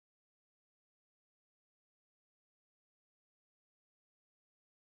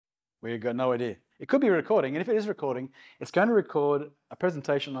We've got no idea. It could be recording, and if it is recording, it's going to record a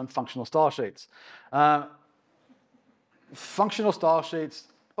presentation on functional style sheets. Functional style sheets,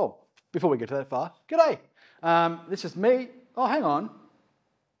 oh, before we get to that far, g'day. This is me. Oh, hang on. Do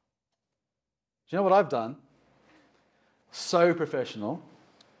you know what I've done? So professional.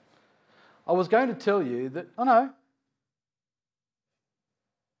 I was going to tell you that, oh no,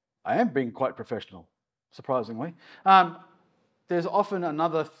 I am being quite professional, surprisingly. There's often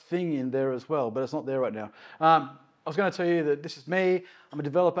another thing in there as well, but it's not there right now. I was going to tell you that this is me. I'm a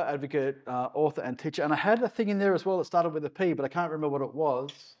developer, advocate, author, and teacher. And I had a thing in there as well that started with a P, but I can't remember what it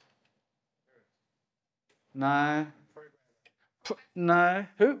was. No. No.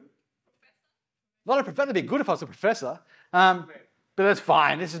 Who? Not a professor. That'd be good if I was a professor. But that's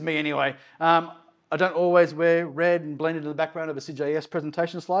fine. This is me anyway. I don't always wear red and blend into the background of a CJS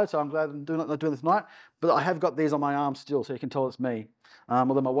presentation slide, so I'm glad I'm not doing this tonight. But I have got these on my arm still, so you can tell it's me,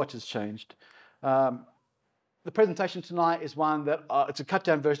 although my watch has changed. The presentation tonight is one that, it's a cut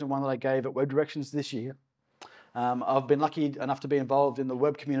down version of one that I gave at Web Directions this year. I've been lucky enough to be involved in the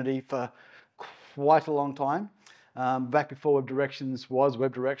web community for quite a long time. Back before Web Directions was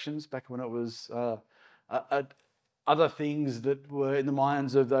Web Directions, back when it was other things that were in the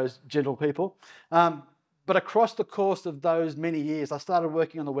minds of those gentle people. But across the course of those many years, I started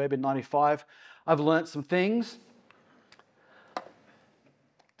working on the web in '95. I've learnt some things.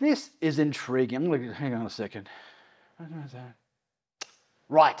 This is intriguing. I'm going to hang on a second.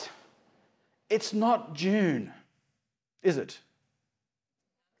 Right. It's not June, is it?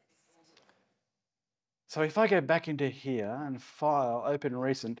 So if I go back into here and file, open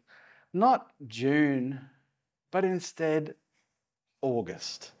recent, not June, but instead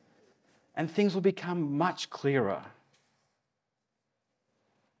August. And things will become much clearer.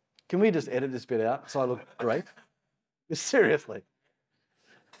 Can we just edit this bit out so I look great? Seriously.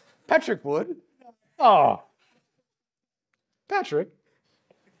 Patrick would. Oh. Patrick.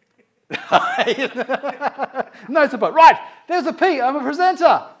 No support. Right, there's a P. I'm a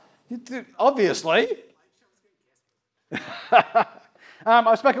presenter. Obviously.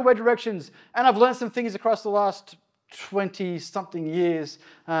 I've spoken Web Directions, and I've learned some things across the last 20-something years,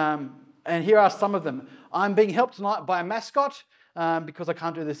 and here are some of them. I'm being helped tonight by a mascot, because I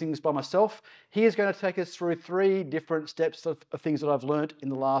can't do these things by myself. He is going to take us through 3 different steps of things that I've learned in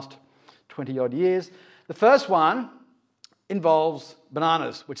the last 20-odd years. The first one involves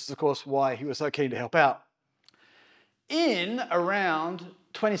bananas, which is, of course, why he was so keen to help out. In around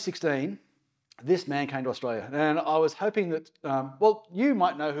 2016, this man came to Australia, and I was hoping that, well, you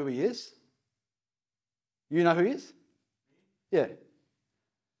might know who he is. You know who he is? Yeah.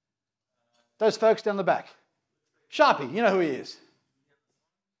 Those folks down the back. Sharkie, you know who he is.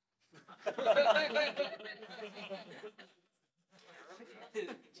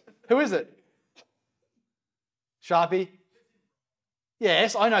 Who is it? Sharpie?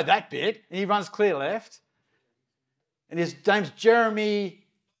 Yes, I know that bit. And he runs clear left. And his name's Jeremy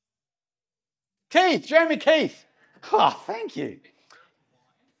Keith. Jeremy Keith. Oh, thank you.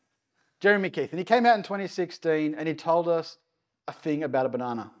 Jeremy Keith. And he came out in 2016 and he told us a thing about a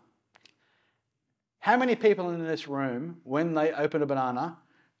banana. How many people in this room, when they open a banana,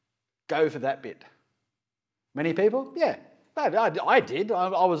 go for that bit? Many people? Yeah. I did.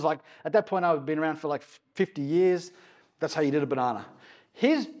 I was like, at that point, I'd been around for like 50 years. That's how you did a banana.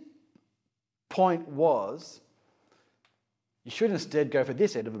 His point was, you should instead go for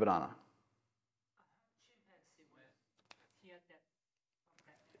this end of a banana.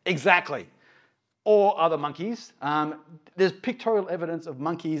 Exactly. Or other monkeys. There's pictorial evidence of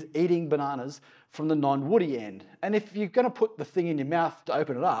monkeys eating bananas from the non-woody end. And if you're going to put the thing in your mouth to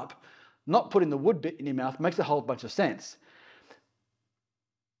open it up, not putting the wood bit in your mouth makes a whole bunch of sense.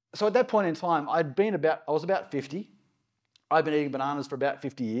 So at that point in time, I was about 50. I'd been eating bananas for about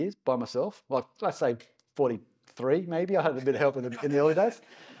 50 years by myself. Well, let's say 43 maybe. I had a bit of help in the early days.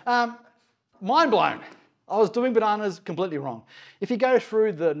 Mind blown. I was doing bananas completely wrong. If you go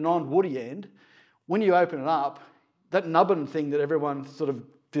through the non-woody end, when you open it up, that nubbin thing that everyone sort of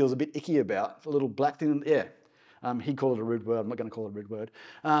feels a bit icky about, the little black thing, yeah. He'd call it a rude word. I'm not going to call it a rude word.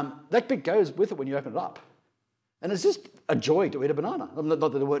 That bit goes with it when you open it up. And it's just a joy to eat a banana. Not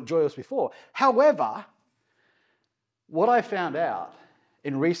that they weren't joyous before. However, what I found out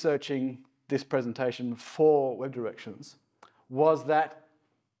in researching this presentation for Web Directions was that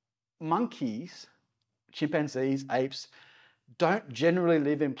monkeys, chimpanzees, apes, don't generally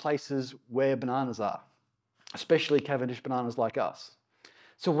live in places where bananas are, especially Cavendish bananas like us.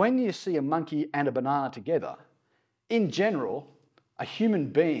 So when you see a monkey and a banana together, in general, a human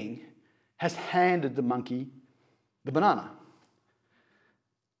being has handed the monkey the banana.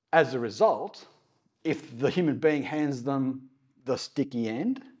 As a result, if the human being hands them the sticky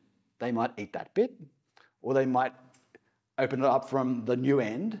end, they might eat that bit, or they might open it up from the new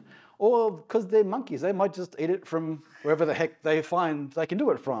end, or because they're monkeys, they might just eat it from wherever the heck they find they can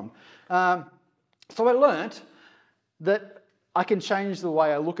do it from. So I learnt that I can change the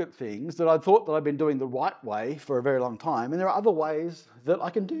way I look at things, that I thought that I'd been doing the right way for a very long time, and there are other ways that I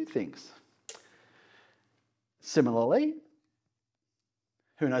can do things. Similarly,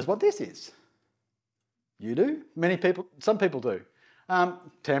 who knows what this is? You do? Many people, some people do.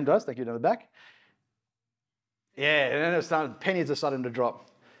 Tam does, thank you to the back. Yeah, and then pennies are starting to drop.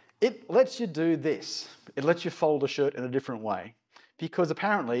 It lets you do this. It lets you fold a shirt in a different way. Because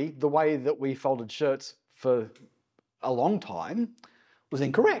apparently the way that we folded shirts for a long time was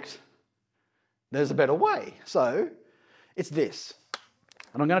incorrect. There's a better way. So it's this.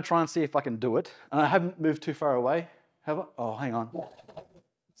 And I'm going to try and see if I can do it. And I haven't moved too far away, have I? Oh, hang on.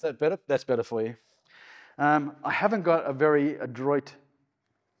 Is that better? That's better for you. I haven't got a very adroit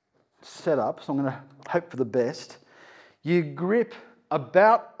setup, so I'm going to hope for the best. You grip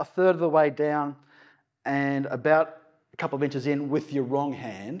about a third of the way down and about a couple of inches in with your wrong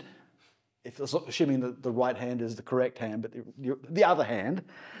hand, assuming that the right hand is the correct hand, but the other hand.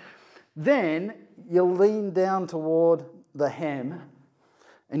 Then you lean down toward the hem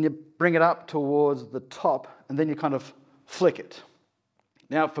and you bring it up towards the top, and then you kind of flick it.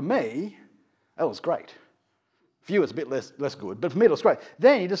 Now for me, that was great. For you it's a bit less good, but for me it was great.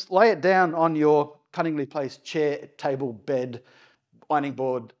 Then you just lay it down on your cunningly placed chair, table, bed, ironing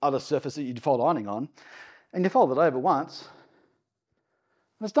board, other surface that you'd fold ironing on, and you fold it over once,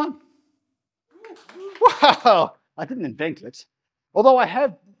 and it's done. Wow! I didn't invent it. Although I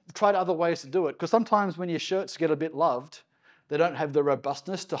have tried other ways to do it, because sometimes when your shirts get a bit loved, they don't have the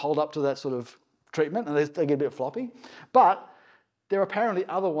robustness to hold up to that sort of treatment, and they get a bit floppy. But there are apparently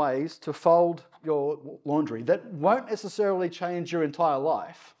other ways to fold your laundry that won't necessarily change your entire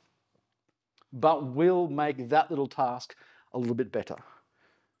life, but will make that little task a little bit better.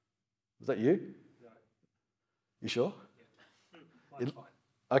 Is that you? No. You sure? Yeah.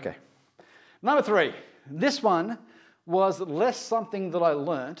 Okay. Number 3. This one was less something that I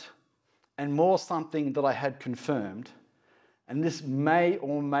learnt and more something that I had confirmed. And this may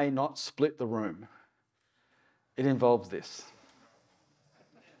or may not split the room. It involves this.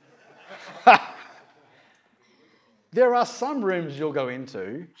 There are some rooms you'll go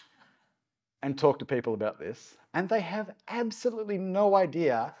into and talk to people about this, and they have absolutely no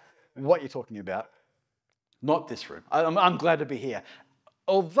idea what you're talking about. Not this room. I'm glad to be here.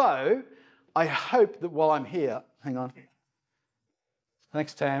 Although, I hope that while I'm here, hang on.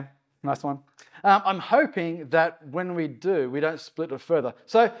 Thanks, Tam. Nice one. I'm hoping that when we do, we don't split it further.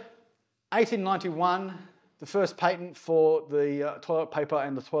 So, 1891, the first patent for the toilet paper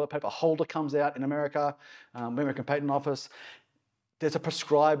and the toilet paper holder comes out in America, American Patent Office. There's a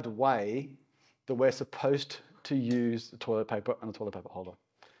prescribed way that we're supposed to use the toilet paper and the toilet paper holder.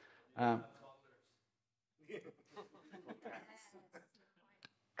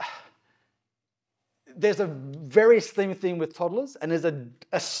 There's a very slim thing with toddlers, and there's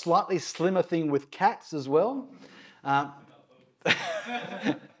a slightly slimmer thing with cats as well. Have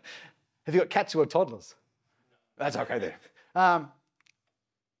you got cats who are toddlers? That's okay there.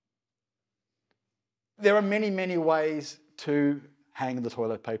 There are many, many ways to hang the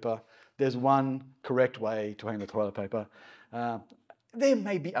toilet paper. There's one correct way to hang the toilet paper. There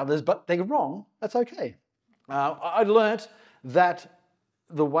may be others, but they're wrong. That's okay. I learnt that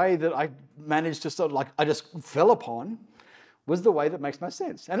the way that I managed to sort of I just fell upon was the way that makes most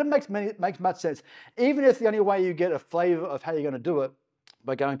sense. And it makes much sense. Even if the only way you get a flavour of how you're going to do it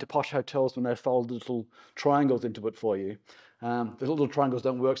by going to posh hotels when they fold little triangles into it for you. The little triangles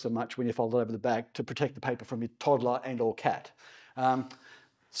don't work so much when you fold it over the back to protect the paper from your toddler and or cat.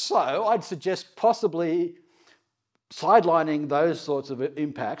 So I'd suggest possibly sidelining those sorts of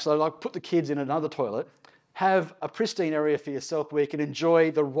impacts. So like put the kids in another toilet, have a pristine area for yourself where you can enjoy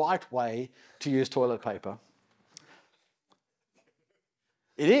the right way to use toilet paper.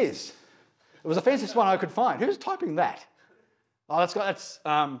 It is. It was the fanciest one I could find. Who's typing that? Oh, that's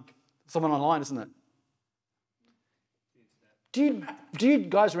someone online, isn't it? Do you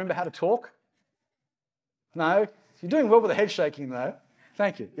guys remember how to talk? No? You're doing well with the head shaking though.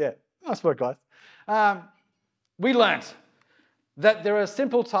 Thank you. Yeah. Nice work, guys. We learnt that there are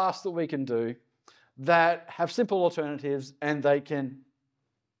simple tasks that we can do that have simple alternatives, and they can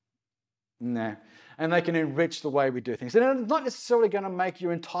enrich the way we do things. And it's not necessarily going to make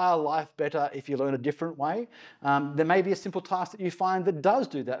your entire life better if you learn a different way. There may be a simple task that you find that does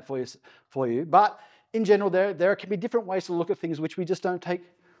do that for you. But in general, there can be different ways to look at things which we just don't take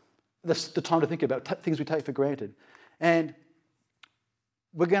the time to think about things we take for granted. And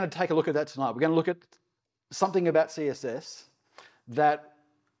we're going to take a look at that tonight. We're going to look at something about CSS that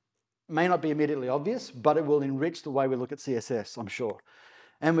may not be immediately obvious, but it will enrich the way we look at CSS, I'm sure.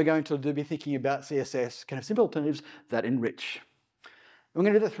 And we're going to be thinking about CSS, kind of simple alternatives that enrich. We're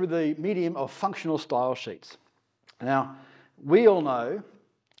going to do that through the medium of functional style sheets. Now, we all know,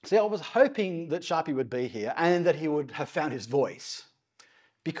 see, I was hoping that Sharkie would be here and that he would have found his voice.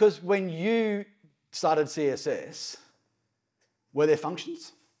 Because when you started CSS, were there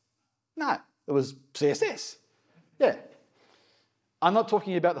functions? No, it was CSS. Yeah. I'm not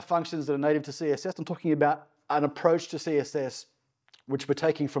talking about the functions that are native to CSS. I'm talking about an approach to CSS which we're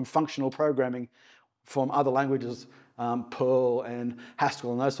taking from functional programming from other languages, Perl and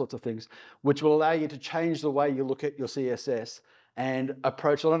Haskell and those sorts of things, which will allow you to change the way you look at your CSS and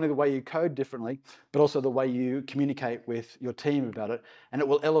approach not only the way you code differently, but also the way you communicate with your team about it, and it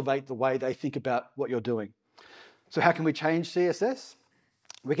will elevate the way they think about what you're doing. So how can we change CSS?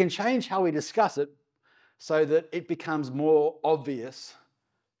 We can change how we discuss it so that it becomes more obvious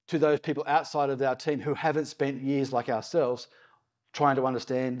to those people outside of our team who haven't spent years like ourselves trying to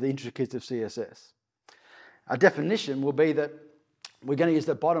understand the intricacies of CSS. Our definition will be that we're going to use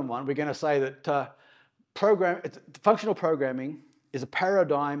the bottom one. We're going to say that functional programming is a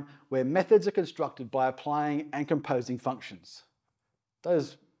paradigm where methods are constructed by applying and composing functions.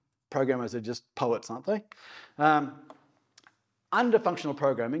 Those programmers are just poets, aren't they? Under functional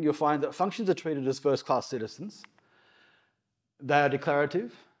programming, you'll find that functions are treated as first-class citizens. They are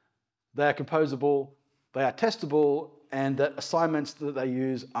declarative, they are composable, they are testable, and that assignments that they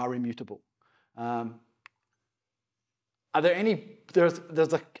use are immutable. Are there any,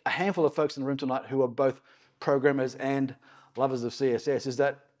 there's a handful of folks in the room tonight who are both programmers and lovers of CSS.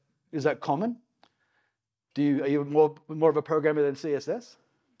 Is that common? Are you more of a programmer than CSS?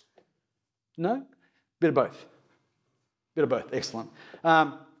 No? Bit of both. Bit of both, excellent.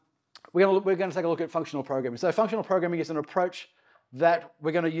 We're going to take a look at functional programming. So functional programming is an approach that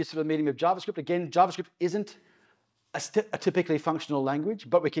we're going to use for the medium of JavaScript. Again, JavaScript isn't a typically functional language,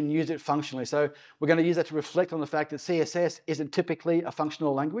 but we can use it functionally. So we're going to use that to reflect on the fact that CSS isn't typically a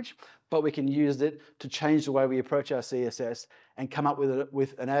functional language, but we can use it to change the way we approach our CSS and come up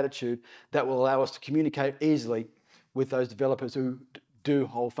with an attitude that will allow us to communicate easily with those developers who do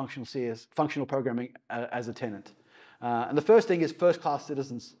hold functional programming as a tenet. And the first thing is first-class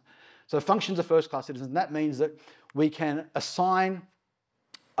citizens. So functions are first-class citizens, and that means that we can assign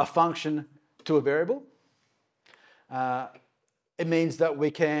a function to a variable. It means that we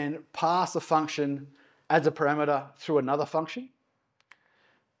can pass a function as a parameter through another function.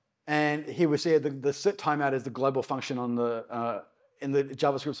 And here we see the set timeout is the global function on in the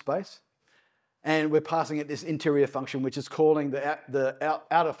JavaScript space. And we're passing it this interior function, which is calling the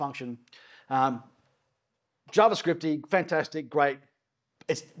outer function. JavaScripty, fantastic, great.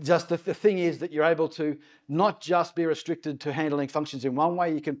 It's just the thing is that you're able to not just be restricted to handling functions in one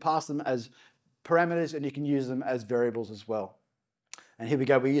way, you can pass them as parameters and you can use them as variables as well. And here we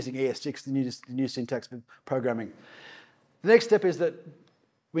go, we're using ES6, the new syntax for programming. The next step is that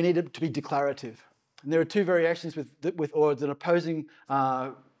we need it to be declarative. And there are two variations or an opposing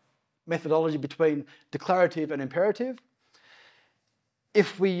methodology between declarative and imperative.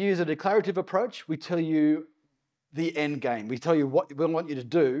 If we use a declarative approach, we tell you the end game. We tell you what we want you to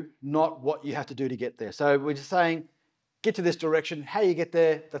do, not what you have to do to get there. So we're just saying, get to this direction. How you get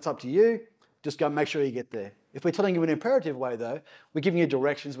there, that's up to you. Just go and make sure you get there. If we're telling you an imperative way, though, we're giving you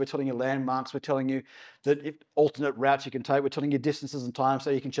directions, we're telling you landmarks, we're telling you that alternate routes you can take, we're telling you distances and time so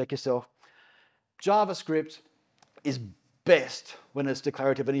you can check yourself. JavaScript is best when it's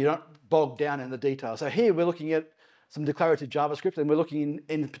declarative and you don't bog down in the details. So here we're looking at some declarative JavaScript and we're looking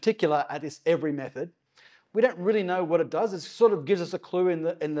in particular at this every method. We don't really know what it does. It sort of gives us a clue in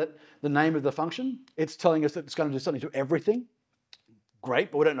the name of the function. It's telling us that it's going to do something to everything.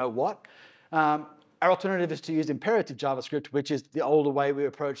 Great, but we don't know what. Our alternative is to use imperative JavaScript, which is the older way we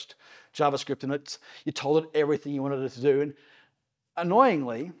approached JavaScript, and you told it everything you wanted it to do. And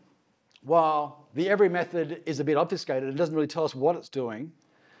annoyingly, while the every method is a bit obfuscated, it doesn't really tell us what it's doing.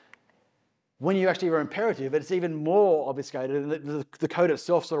 When you actually are imperative, it's even more obfuscated, and the code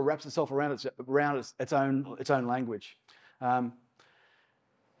itself sort of wraps itself around its own language. We're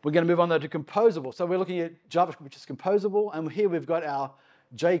going to move on though to composable. So we're looking at JavaScript, which is composable, and here we've got our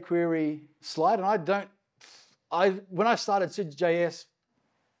jQuery slide. And when I started SID.js,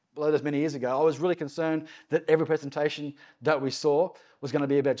 those many years ago, I was really concerned that every presentation that we saw was going to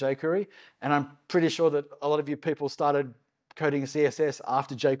be about jQuery, and I'm pretty sure that a lot of you people started coding CSS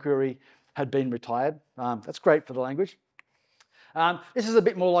after jQuery had been retired. That's great for the language. This is a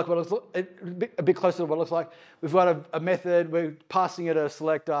bit more like what it looks, a bit closer to what it looks like. We've got a method, we're passing it a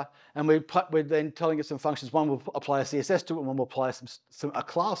selector, and we're then telling it some functions. One will apply a CSS to it, and one will apply a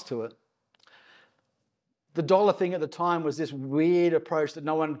class to it. The dollar thing at the time was this weird approach that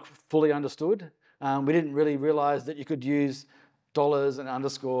no one fully understood. We didn't really realize that you could use dollars and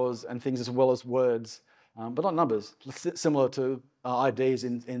underscores and things as well as words, but not numbers, similar to IDs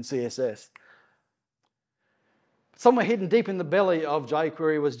in CSS. Somewhere hidden deep in the belly of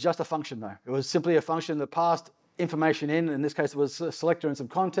jQuery was just a function though. It was simply a function that passed information in this case it was a selector and some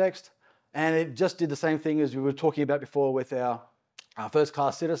context, and it just did the same thing as we were talking about before with our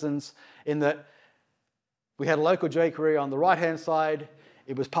first-class citizens, in that we had a local jQuery on the right-hand side.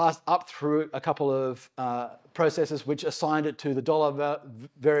 It was passed up through a couple of processes which assigned it to the dollar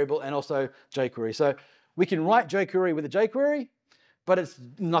variable and also jQuery. So we can write jQuery with a jQuery, but it's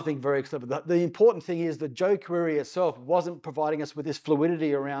nothing very clever. The important thing is that jQuery itself wasn't providing us with this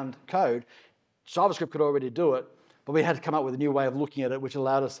fluidity around code. JavaScript could already do it, but we had to come up with a new way of looking at it, which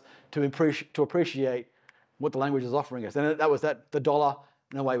allowed us to appreciate what the language is offering us. And that was the dollar,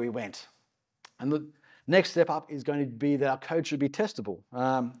 and away we went. And the next step up is going to be that our code should be testable.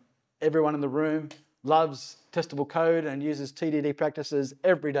 Everyone in the room loves testable code and uses TDD practices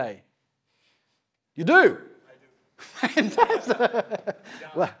every day. You do? I do. Fantastic.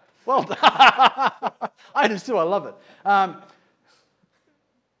 Well done. I do too, I love it.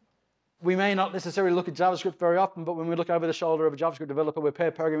 We may not necessarily look at JavaScript very often, but when we look over the shoulder of a JavaScript developer we're pair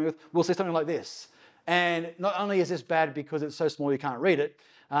programming with, we'll see something like this. And not only is this bad because it's so small you can't read it,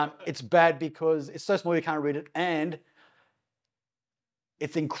 it's bad because it's so small you can't read it, and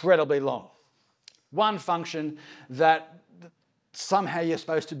it's incredibly long. One function that somehow you're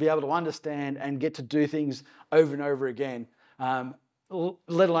supposed to be able to understand and get to do things over and over again,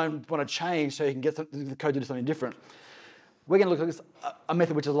 let alone want to change so you can get the code to do something different. We're going to look at this, a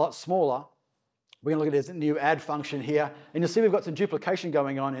method which is a lot smaller. We're going to look at this new add function here, and you'll see we've got some duplication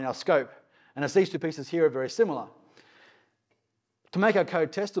going on in our scope. And as these two pieces here are very similar. To make our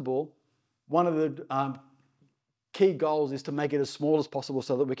code testable, one of the key goals is to make it as small as possible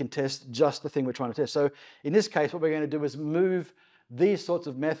so that we can test just the thing we're trying to test. So in this case, what we're going to do is move these sorts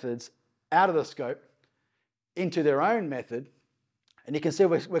of methods out of the scope into their own method. And you can see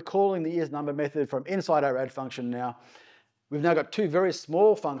we're calling the isNumber method from inside our add function now. We've now got two very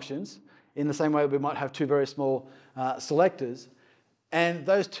small functions in the same way we might have two very small selectors. And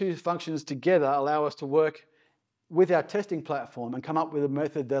those two functions together allow us to work with our testing platform and come up with a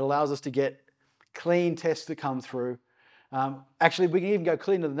method that allows us to get clean tests that come through. Actually, we can even go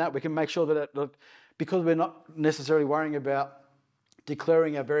cleaner than that. We can make sure that because we're not necessarily worrying about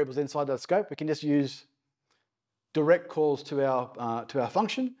declaring our variables inside that scope, we can just use direct calls to our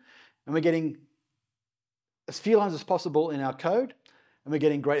function, and we're getting as few lines as possible in our code, and we're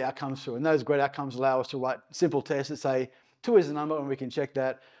getting great outcomes through. And those great outcomes allow us to write simple tests that say 2 is a number, and we can check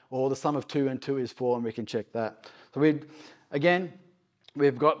that, or the sum of 2 and 2 is 4, and we can check that. So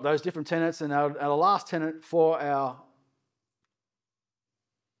we've got those different tenets, and our last tenet for our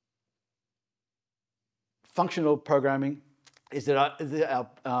functional programming is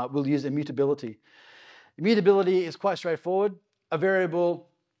that we'll use immutability. Immutability is quite straightforward. A variable,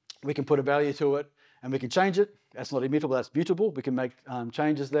 we can put a value to it, and we can change it. That's not immutable, that's mutable. We can make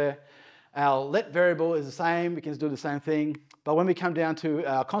changes there. Our let variable is the same, we can do the same thing, but when we come down to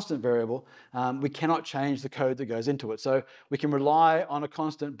our constant variable, we cannot change the code that goes into it. So we can rely on a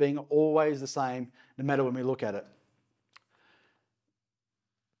constant being always the same, no matter when we look at it.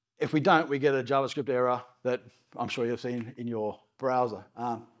 If we don't, we get a JavaScript error that I'm sure you've seen in your browser.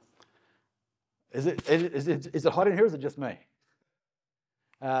 Is it hot in here, or is it just me?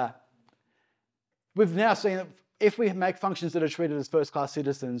 We've now seen that if we make functions that are treated as first-class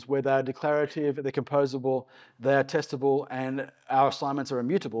citizens, where they're declarative, they're composable, they're testable, and our assignments are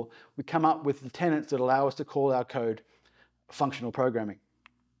immutable, we come up with the tenets that allow us to call our code functional programming.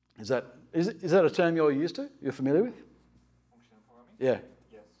 Is that a term you're used to? You're familiar with? Functional programming? Yeah.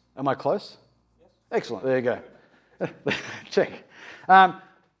 Yes. Am I close? Yes. Excellent. There you go. Check.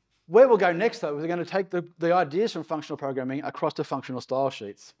 Where we'll go next, though, is we're going to take the ideas from functional programming across to functional style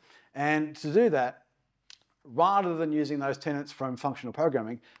sheets. And to do that, rather than using those tenets from functional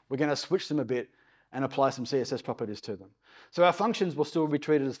programming, we're going to switch them a bit and apply some CSS properties to them. So our functions will still be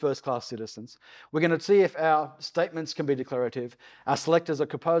treated as first-class citizens. We're going to see if our statements can be declarative, our selectors are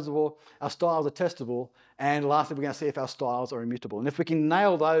composable, our styles are testable, and lastly, we're going to see if our styles are immutable. And if we can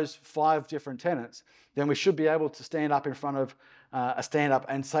nail those 5 different tenets, then we should be able to stand up in front of a stand-up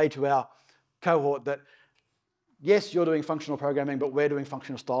and say to our cohort that yes, you're doing functional programming, but we're doing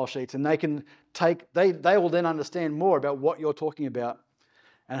functional style sheets, and they will then understand more about what you're talking about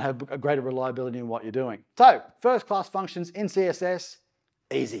and have a greater reliability in what you're doing. So, first-class functions in CSS,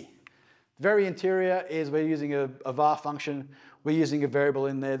 easy. Very interior is we're using a var function. We're using a variable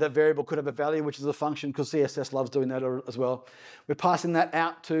in there. That variable could have a value, which is a function, because CSS loves doing that as well. We're passing that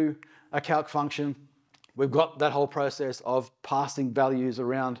out to a calc function. We've got that whole process of passing values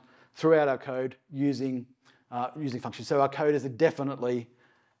around throughout our code using functions. So our code is definitely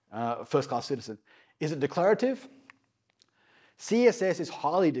a first-class citizen. Is it declarative? CSS is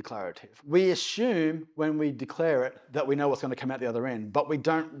highly declarative. We assume when we declare it that we know what's going to come out the other end, but we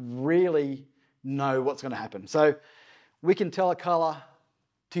don't really know what's going to happen. So we can tell a color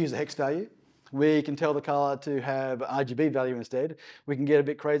to use a hex value. We can tell the color to have RGB value instead. We can get a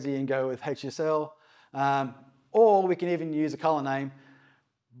bit crazy and go with HSL, or we can even use a color name,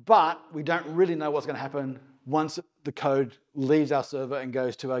 but we don't really know what's going to happen once the code leaves our server and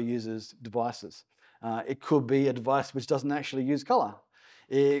goes to our users' devices. It could be a device which doesn't actually use color.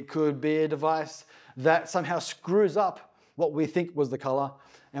 It could be a device that somehow screws up what we think was the color,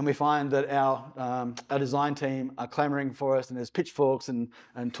 and we find that our design team are clamoring for us, and there's pitchforks and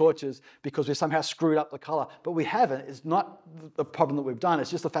torches because we somehow screwed up the color. But we haven't. It's not the problem that we've done. It's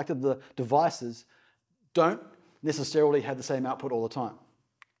just the fact that the devices don't necessarily have the same output all the time.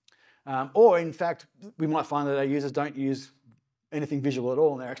 Or in fact, we might find that our users don't use anything visual at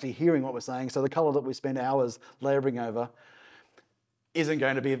all, and they're actually hearing what we're saying. So the color that we spend hours laboring over isn't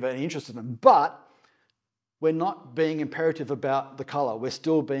going to be of any interest to them. But we're not being imperative about the color. We're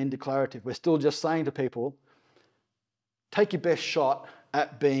still being declarative. We're still just saying to people, take your best shot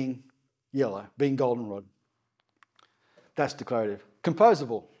at being yellow, being goldenrod. That's declarative.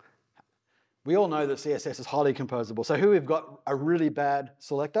 Composable. We all know that CSS is highly composable. So here we've got a really bad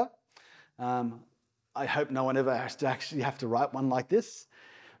selector. I hope no one ever has to actually have to write one like this.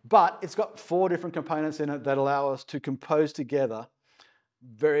 But it's got 4 different components in it that allow us to compose together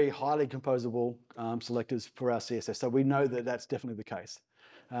very highly composable selectors for our CSS. So we know that that's definitely the case.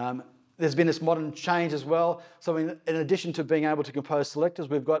 There's been this modern change as well. So in addition to being able to compose selectors,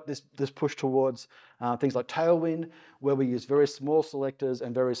 we've got this push towards things like Tailwind, where we use very small selectors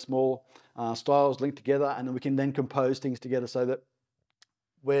and very small styles linked together, and then we can then compose things together so that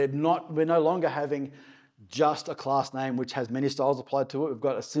we're no longer having just a class name which has many styles applied to it. We've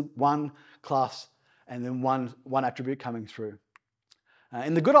got one class and then one attribute coming through.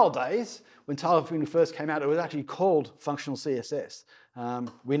 In the good old days, when Tailwind first came out, it was actually called functional CSS.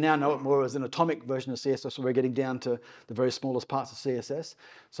 We now know it more as an atomic version of CSS, so we're getting down to the very smallest parts of CSS.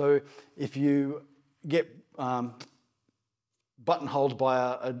 So if you get buttonholed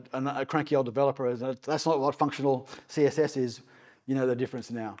by a cranky old developer, that's not what functional CSS is, you know the difference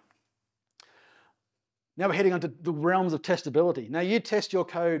now. Now we're heading onto the realms of testability. Now you test your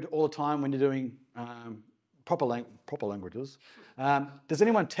code all the time when you're doing proper languages. Does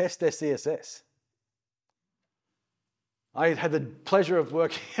anyone test their CSS? I had the pleasure of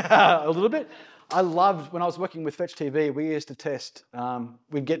working a little bit. I loved, when I was working with Fetch TV, we used to test,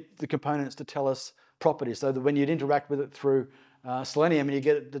 we'd get the components to tell us properties, so that when you'd interact with it through Selenium and you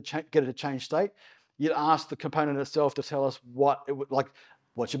get it to change state, you'd ask the component itself to tell us what it would, like,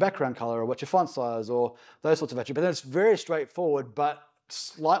 what's your background color, or what's your font size, or those sorts of attributes. But then it's very straightforward, but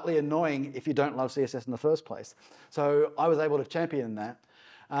slightly annoying if you don't love CSS in the first place. So I was able to champion that.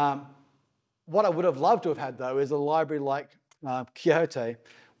 What I would have loved to have had, though, is a library like Quixote,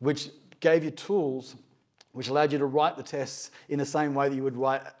 which gave you tools which allowed you to write the tests in the same way that you would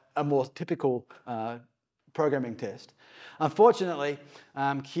write a more typical programming test. Unfortunately,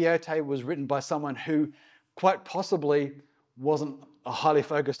 Quixote was written by someone who quite possibly wasn't highly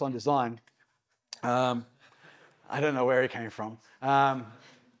focused on design. I don't know where he came from,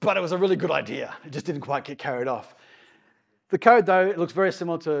 but it was a really good idea. It just didn't quite get carried off. The code, though, it looks very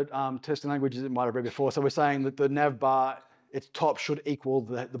similar to testing languages it might have read before. So we're saying that the nav bar, its top should equal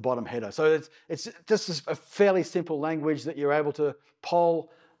the bottom header. So it's just a fairly simple language that you're able to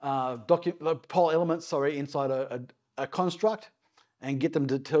poll elements, inside a construct and get them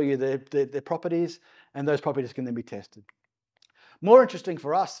to tell you their properties, and those properties can then be tested. More interesting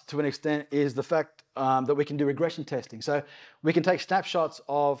for us, to an extent, is the fact that we can do regression testing. So we can take snapshots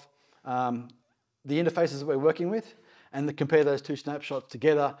of the interfaces that we're working with and compare those 2 snapshots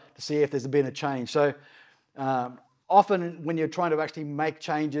together to see if there's been a change. So often when you're trying to actually make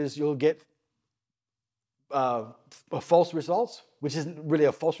changes, you'll get false results, which isn't really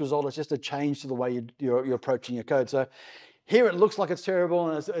a false result, it's just a change to the way you're approaching your code. So here it looks like it's terrible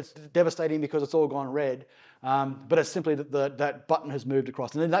and it's devastating because it's all gone red, but it's simply that that button has moved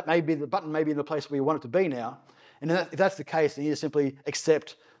across. And then the button may be in the place where you want it to be now, And if that's the case, then you just simply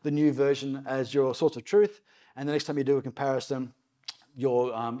accept the new version as your source of truth. And the next time you do a comparison,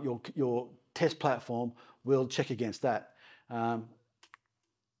 your test platform will check against that.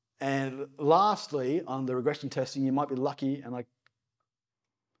 And lastly, on the regression testing, you might be lucky and like,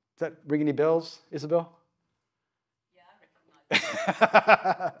 does that ring any bells, Isabel? Yeah, I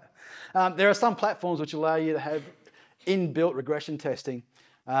recognise it. There are some platforms which allow you to have inbuilt regression testing.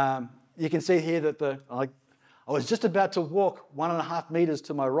 You can see here that I was just about to walk 1.5 meters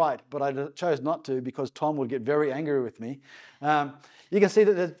to my right, but I chose not to because Tom would get very angry with me. You can see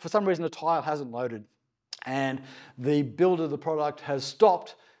that for some reason the tile hasn't loaded, and the build of the product has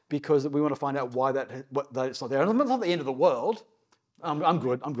stopped because we want to find out why it's not there. And it's not the end of the world. I'm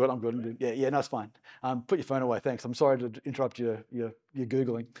good. Yeah, no, it's fine. Put your phone away, thanks. I'm sorry to interrupt your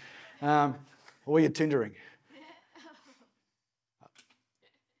Googling. Or your Tindering.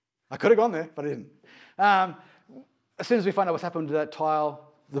 I could have gone there, but I didn't. As soon as we find out what's happened to that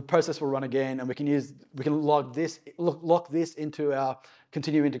tile, the process will run again, and we can lock this into our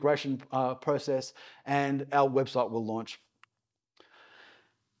continuous integration process, and our website will launch.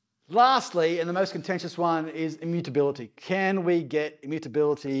 Lastly, and the most contentious one, is immutability. Can we get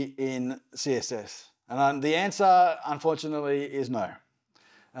immutability in CSS? And the answer, unfortunately, is no.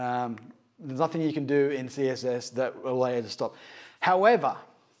 There's nothing you can do in CSS that will allow you to stop. However,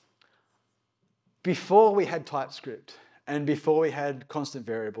 before we had TypeScript and before we had constant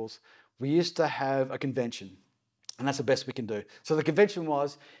variables, we used to have a convention, and that's the best we can do. So the convention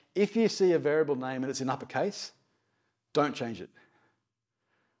was, if you see a variable name and it's in uppercase, don't change it.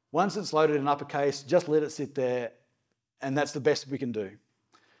 Once it's loaded in uppercase, just let it sit there, and that's the best we can do.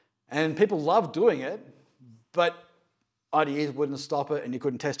 And people love doing it, but IDEs wouldn't stop it, and you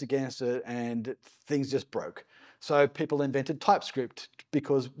couldn't test against it, and things just broke. So people invented TypeScript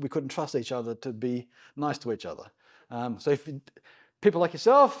because we couldn't trust each other to be nice to each other. So people like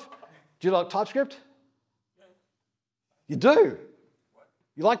yourself, do you like TypeScript? Yeah. You do? What?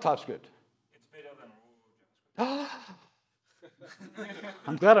 You like TypeScript? It's better than raw JavaScript.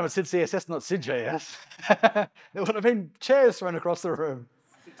 I'm glad I'm at Sid CSS, not Sid JS. There would have been chairs thrown across the room.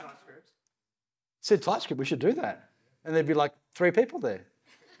 Sid TypeScript. Sid TypeScript, we should do that. And there'd be like 3 people there.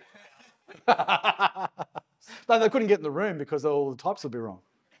 No, they couldn't get in the room because all the types would be wrong.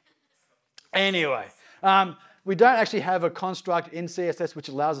 Anyway, we don't actually have a construct in CSS which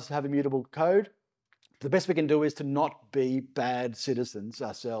allows us to have immutable code. The best we can do is to not be bad citizens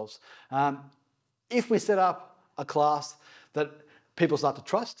ourselves. If we set up a class that people start to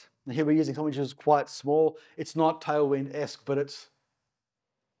trust, and here we're using something which is quite small, it's not Tailwind-esque, but it's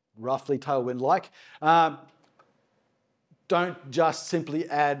roughly Tailwind-like. Don't just simply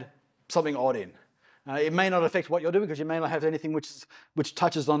add something odd in. It may not affect what you're doing because you may not have anything which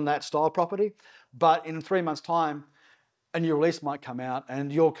touches on that style property, but in 3 months' time, a new release might come out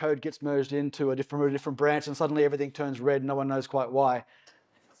and your code gets merged into a different branch, and suddenly everything turns red and no one knows quite why.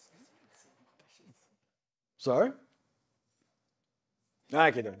 Sorry?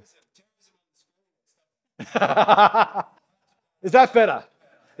 Okay, then. Is that better?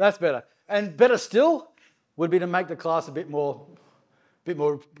 That's better. And better still would be to make the class a bit more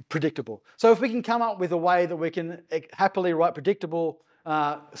predictable. So if we can come up with a way that we can happily write predictable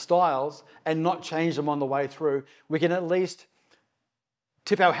styles and not change them on the way through, we can at least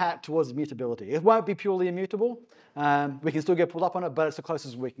tip our hat towards immutability. It won't be purely immutable. We can still get pulled up on it, but it's the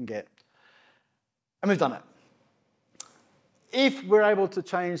closest we can get. And we've done it. If we're able to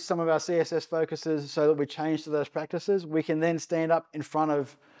change some of our CSS focuses so that we change to those practices, we can then stand up in front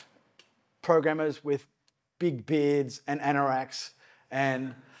of programmers with big beards and anoraks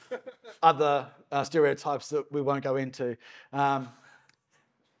and other stereotypes that we won't go into. And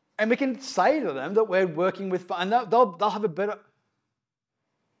we can say to them that we're working with, and they'll have a better,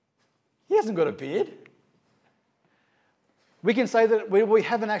 he hasn't got a beard. We can say that we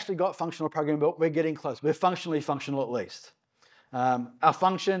haven't actually got functional programming, but we're getting close. We're functionally functional at least. Our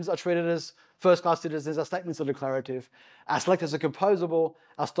functions are treated as first-class citizens, our statements are declarative, our selectors are composable,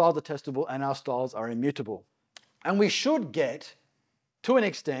 our styles are testable, and our styles are immutable. And we should get, to an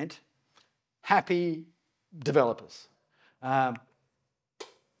extent, happy developers.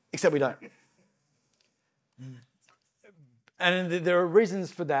 Except we don't. And there are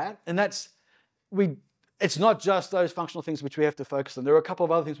reasons for that, and it's not just those functional things which we have to focus on. There are a couple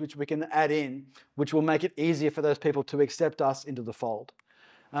of other things which we can add in, which will make it easier for those people to accept us into the fold.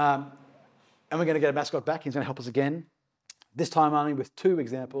 And we're going to get a mascot back. He's going to help us again, this time only with 2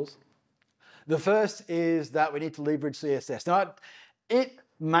 examples. The first is that we need to leverage CSS. Now, it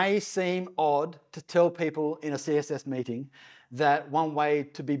may seem odd to tell people in a CSS meeting that one way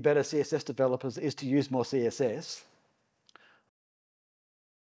to be better CSS developers is to use more CSS.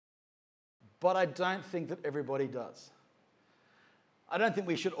 But I don't think that everybody does. I don't think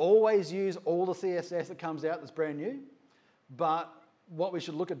we should always use all the CSS that comes out that's brand new, but what we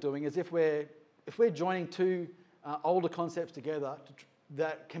should look at doing is if we're joining two older concepts together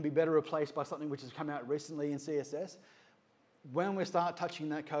that can be better replaced by something which has come out recently in CSS, when we start touching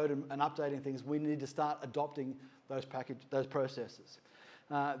that code and updating things, we need to start adopting those processes.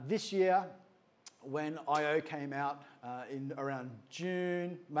 This year, when I/O came out in around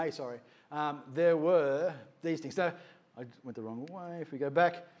May, there were these things. So I went the wrong way. If we go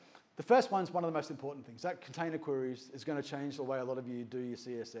back, the first one's one of the most important things. That container queries is going to change the way a lot of you do your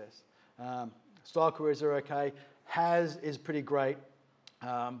CSS. Style queries are okay. Has is pretty great.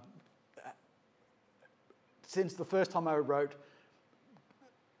 Since the first time I wrote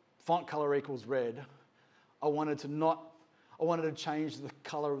font color equals red, I wanted to change the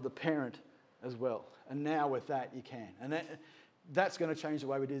color of the parent as well. And now with that, you can. And that's going to change the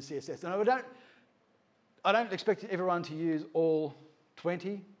way we do CSS. And I don't expect everyone to use all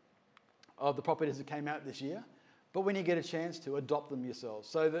 20 of the properties that came out this year, but when you get a chance to, adopt them yourselves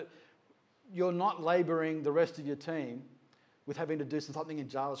so that you're not laboring the rest of your team with having to do something in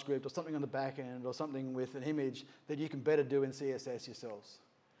JavaScript or something on the back end or something with an image that you can better do in CSS yourselves.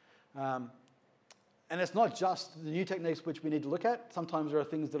 And it's not just the new techniques which we need to look at. Sometimes there are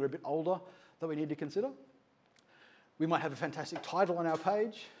things that are a bit older that we need to consider. We might have a fantastic title on our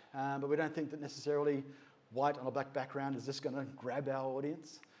page, but we don't think that necessarily white on a black background is just going to grab our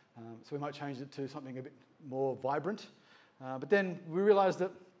audience. So we might change it to something a bit more vibrant. But then we realize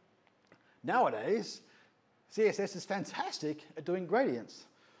that nowadays, CSS is fantastic at doing gradients.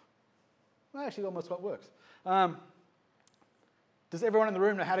 Well, actually, almost what works. Does everyone in the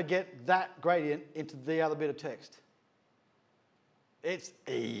room know how to get that gradient into the other bit of text? It's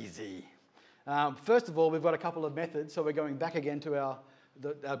easy. First of all, we've got a couple of methods. So we're going back again to our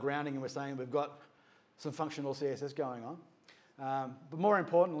grounding, and we're saying we've got some functional CSS going on. But more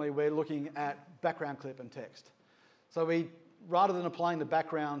importantly, we're looking at background clip and text. So rather than applying the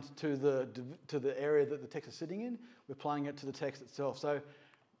background to the area that the text is sitting in, we're applying it to the text itself. So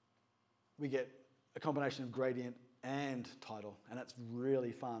we get a combination of gradient and title, and that's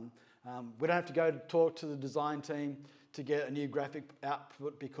really fun. We don't have to go to talk to the design team to get a new graphic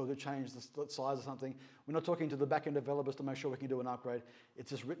output because we changed the size of something. We're not talking to the back-end developers to make sure we can do an upgrade.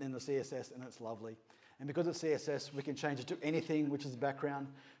 It's just written in the CSS, and it's lovely. And because it's CSS, we can change it to anything which is the background.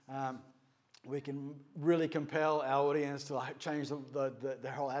 We can really compel our audience to change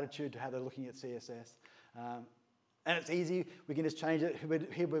their whole attitude to how they're looking at CSS. And it's easy. We can just change it.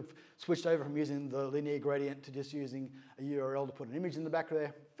 Here we've switched over from using the linear gradient to just using a URL to put an image in the back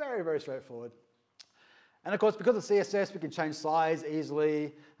there. Very, very straightforward. And of course, because of CSS, we can change size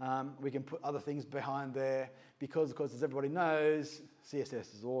easily. We can put other things behind there. Because, of course, as everybody knows,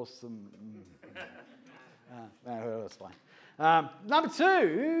 CSS is awesome. That's fine. Number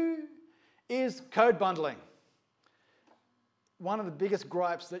 2 is code bundling. One of the biggest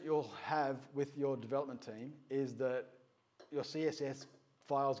gripes that you'll have with your development team is that your CSS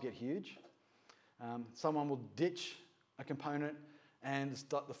files get huge. Someone will ditch a component and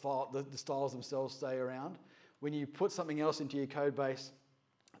the styles themselves stay around. When you put something else into your code base,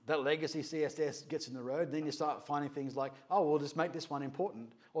 that legacy CSS gets in the road. Then you start finding things like, oh, we'll just make this one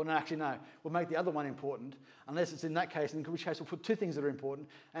important. Or no, actually, no, we'll make the other one important, unless it's in that case, in which case we'll put 2 things that are important.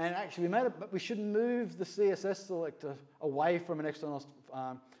 And actually, we should move the CSS selector away from an external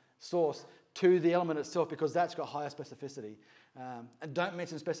source to the element itself because that's got higher specificity. And don't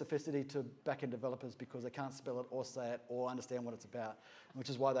mention specificity to back-end developers because they can't spell it or say it or understand what it's about, which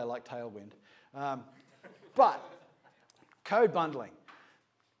is why they like Tailwind. But code bundling.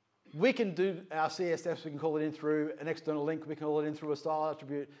 We can do our CSS, we can call it in through an external link, we can call it in through a style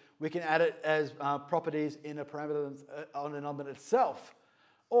attribute, we can add it as properties in a parameter on an element itself,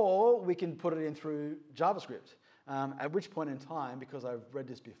 or we can put it in through JavaScript. At which point in time, because I've read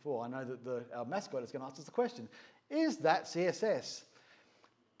this before, I know that our mascot is going to ask us the question, is that CSS?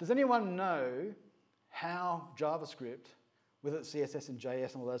 Does anyone know how JavaScript, with its CSS and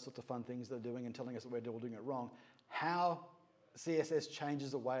JS and all those sorts of fun things they're doing and telling us that we're all doing it wrong, how CSS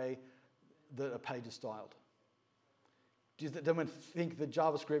changes the way that a page is styled? Does anyone think that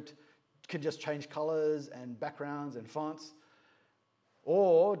JavaScript can just change colors and backgrounds and fonts?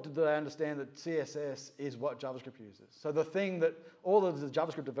 Or do they understand that CSS is what JavaScript uses? So the thing that all of the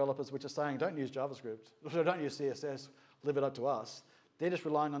JavaScript developers which are saying don't use JavaScript, or don't use CSS, leave it up to us, they're just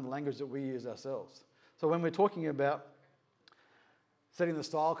relying on the language that we use ourselves. So when we're talking about setting the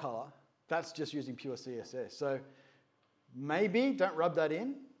style color, that's just using pure CSS. So maybe don't rub that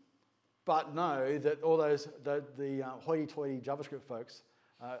in, but know that all those the hoity-toity JavaScript folks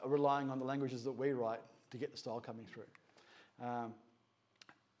are relying on the languages that we write to get the style coming through.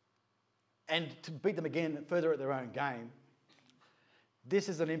 And to beat them again further at their own game, this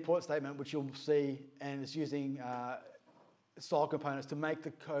is an import statement which you'll see, and it's using style components to make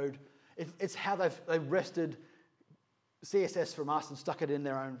the code. It's how they've wrested CSS from us and stuck it in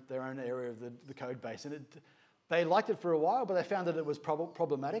their own area of the code base. And they liked it for a while, but they found that it was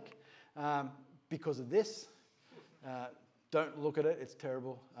problematic because of this. Don't look at it; it's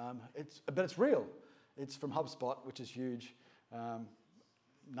terrible. But it's real. It's from HubSpot, which is huge.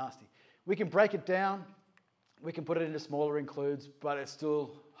 Nasty. We can break it down. We can put it into smaller includes, but it's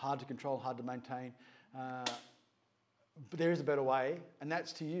still hard to control, hard to maintain. But there is a better way, and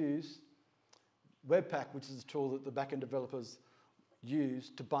that's to use Webpack, which is a tool that the backend developers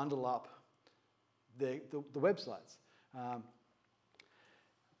use to bundle up the websites.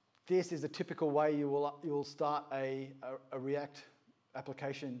 This is a typical way you will start a React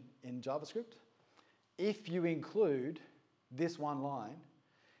application in JavaScript. If you include this one line,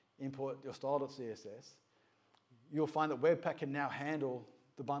 import your style.css, you'll find that Webpack can now handle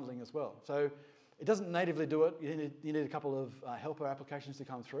the bundling as well. So it doesn't natively do it. You need a couple of helper applications to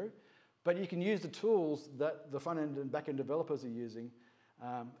come through. But you can use the tools that the front-end and back-end developers are using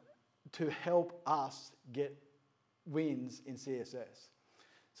to help us get wins in CSS.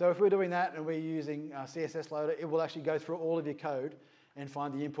 So if we're doing that and we're using CSS Loader, it will actually go through all of your code and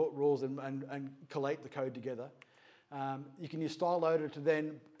find the import rules and collate the code together. You can use Style Loader to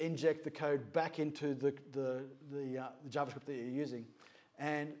then inject the code back into the JavaScript that you're using.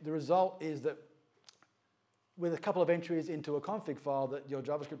 And the result is that with a couple of entries into a config file that your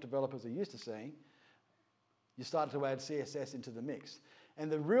JavaScript developers are used to seeing, you start to add CSS into the mix.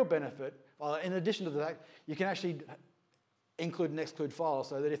 And the real benefit, in addition to that, you can actually include and exclude files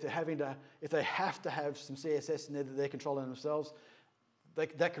so that if they have to have some CSS in there that they're controlling themselves,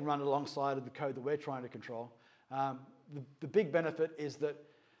 that can run alongside of the code that we're trying to control. The big benefit is that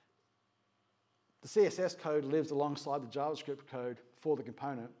the CSS code lives alongside the JavaScript code for the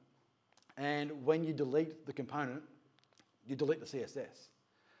component. And when you delete the component, you delete the CSS.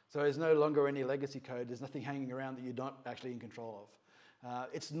 So there's no longer any legacy code. There's nothing hanging around that you're not actually in control of.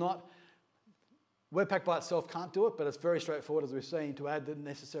 It's not, Webpack by itself can't do it, but it's very straightforward, as we've seen, to add the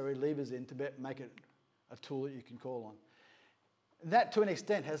necessary levers in to make it a tool that you can call on. That, to an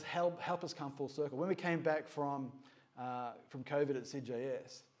extent, has helped us come full circle. When we came back from COVID at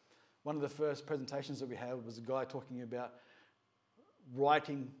CJS, one of the first presentations that we had was a guy talking about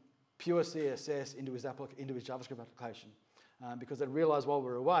writing pure CSS into his JavaScript application. Because they realized while we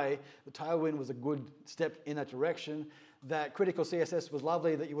were away, the Tailwind was a good step in that direction, that critical CSS was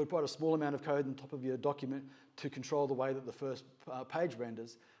lovely, that you would put a small amount of code on top of your document to control the way that the first page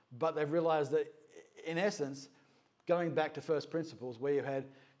renders. But they've realized that, in essence, going back to first principles, where you had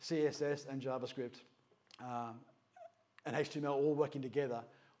CSS and JavaScript and HTML all working together,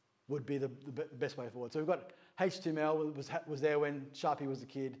 would be the best way forward. So we've got HTML was there when Sharkie was a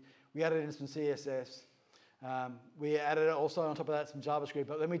kid. We added in some CSS. We added also on top of that some JavaScript,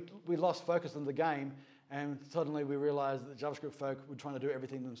 but then we lost focus on the game, and suddenly we realized that JavaScript folk were trying to do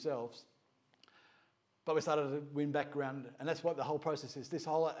everything themselves. But we started to win back ground, and that's what the whole process is. This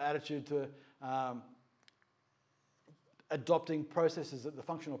whole attitude to adopting processes that the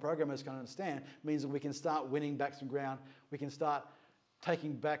functional programmers can understand means that we can start winning back some ground. We can start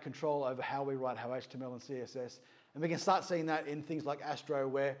taking back control over how we write, how HTML and CSS. And we can start seeing that in things like Astro,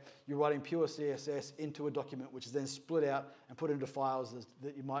 where you're writing pure CSS into a document, which is then split out and put into files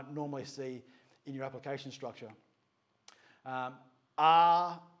that you might normally see in your application structure.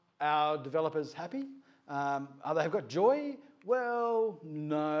 Are our developers happy? Have they got joy? Well,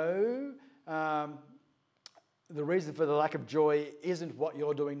 no. The reason for the lack of joy isn't what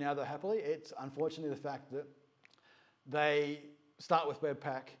you're doing now, though, happily. It's unfortunately the fact that they start with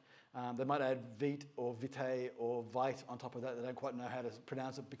Webpack. They might add Vite or Vite or Vite on top of that. They don't quite know how to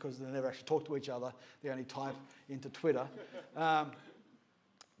pronounce it because they never actually talk to each other. They only type into Twitter.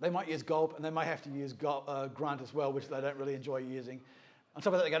 They might use Gulp, and they might have to use Grunt as well, which they don't really enjoy using. On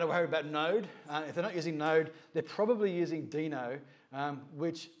top of that, they're going to worry about Node. If they're not using Node, they're probably using Dino,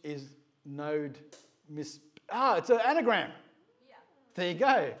 which is Node it's an anagram. Yeah. There you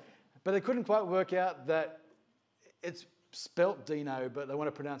go. But they couldn't quite work out that it's spelt Dino, but they want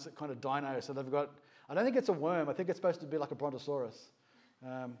to pronounce it kind of Dino. So they've got, I don't think it's a worm. I think it's supposed to be like a brontosaurus.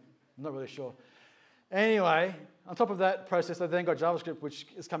 I'm not really sure. Anyway, on top of that process, they've then got JavaScript, which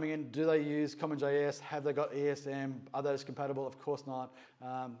is coming in. Do they use CommonJS? Have they got ESM? Are those compatible? Of course not.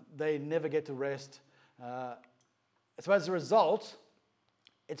 They never get to rest. So as a result,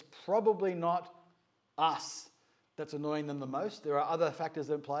 it's probably not us that's annoying them the most. There are other factors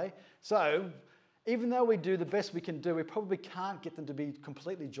at play. So even though we do the best we can do, we probably can't get them to be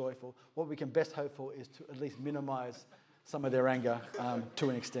completely joyful. What we can best hope for is to at least minimize some of their anger to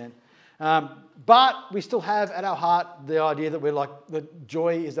an extent. But we still have at our heart the idea that we're like, that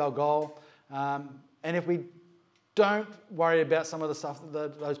joy is our goal. And if we don't worry about some of the stuff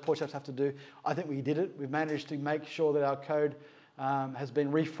that those poor chaps have to do, I think we did it. We've managed to make sure that our code has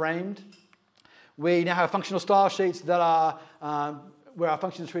been reframed. We now have functional style sheets that are where our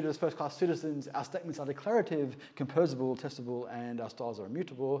functions are treated as first-class citizens, our statements are declarative, composable, testable, and our styles are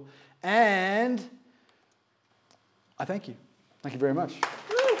immutable. And I thank you. Thank you very much.